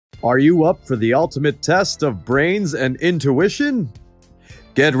Are you up for the ultimate test of brains and intuition?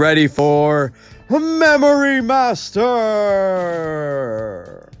 Get ready for Memory Master!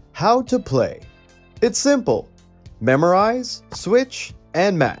 How to play. It's simple. Memorize, switch,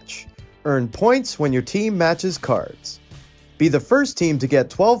 and match. Earn points when your team matches cards. Be the first team to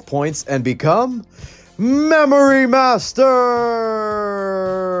get 12 points and become Memory Master!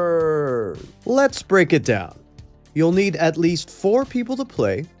 Let's break it down. You'll need at least 4 people to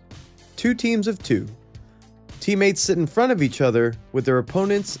play, 2 teams of 2. Teammates sit in front of each other with their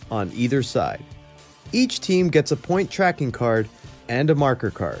opponents on either side. Each team gets a point tracking card and a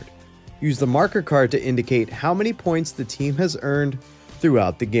marker card. Use the marker card to indicate how many points the team has earned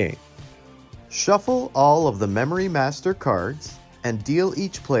throughout the game. Shuffle all of the Memory Master cards and deal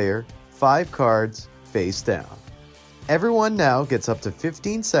each player 5 cards face down. Everyone now gets up to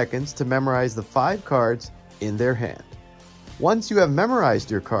 15 seconds to memorize the 5 cards in their hand. Once you have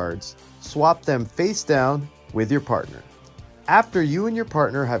memorized your cards, swap them face down with your partner. After you and your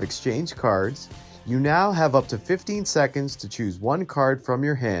partner have exchanged cards, you now have up to 15 seconds to choose one card from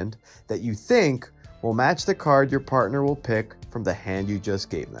your hand that you think will match the card your partner will pick from the hand you just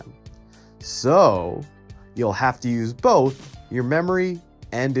gave them. So, you'll have to use both your memory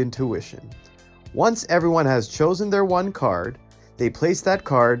and intuition. Once everyone has chosen their one card, they place that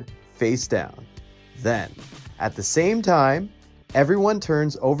card face down. Then, at the same time, everyone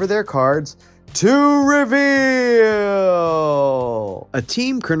turns over their cards to reveal! A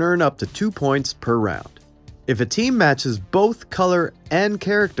team can earn up to 2 points per round. If a team matches both color and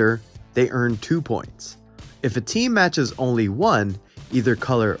character, they earn 2 points. If a team matches only one, either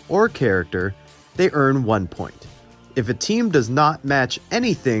color or character, they earn 1 point. If a team does not match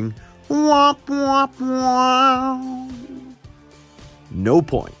anything, womp womp womp, no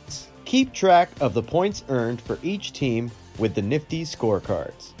points. Keep track of the points earned for each team with the nifty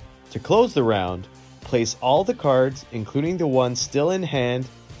scorecards. To close the round, place all the cards, including the ones still in hand,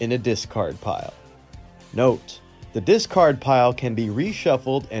 in a discard pile. Note, the discard pile can be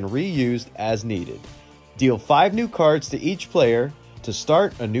reshuffled and reused as needed. Deal 5 new cards to each player to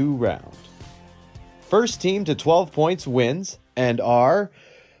start a new round. First team to 12 points wins and are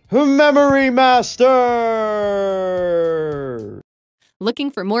Memory Master!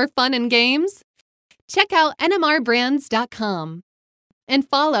 Looking for more fun and games? Check out nmrbrands.com and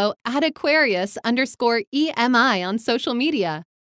follow @Aquarius_EMI on social media.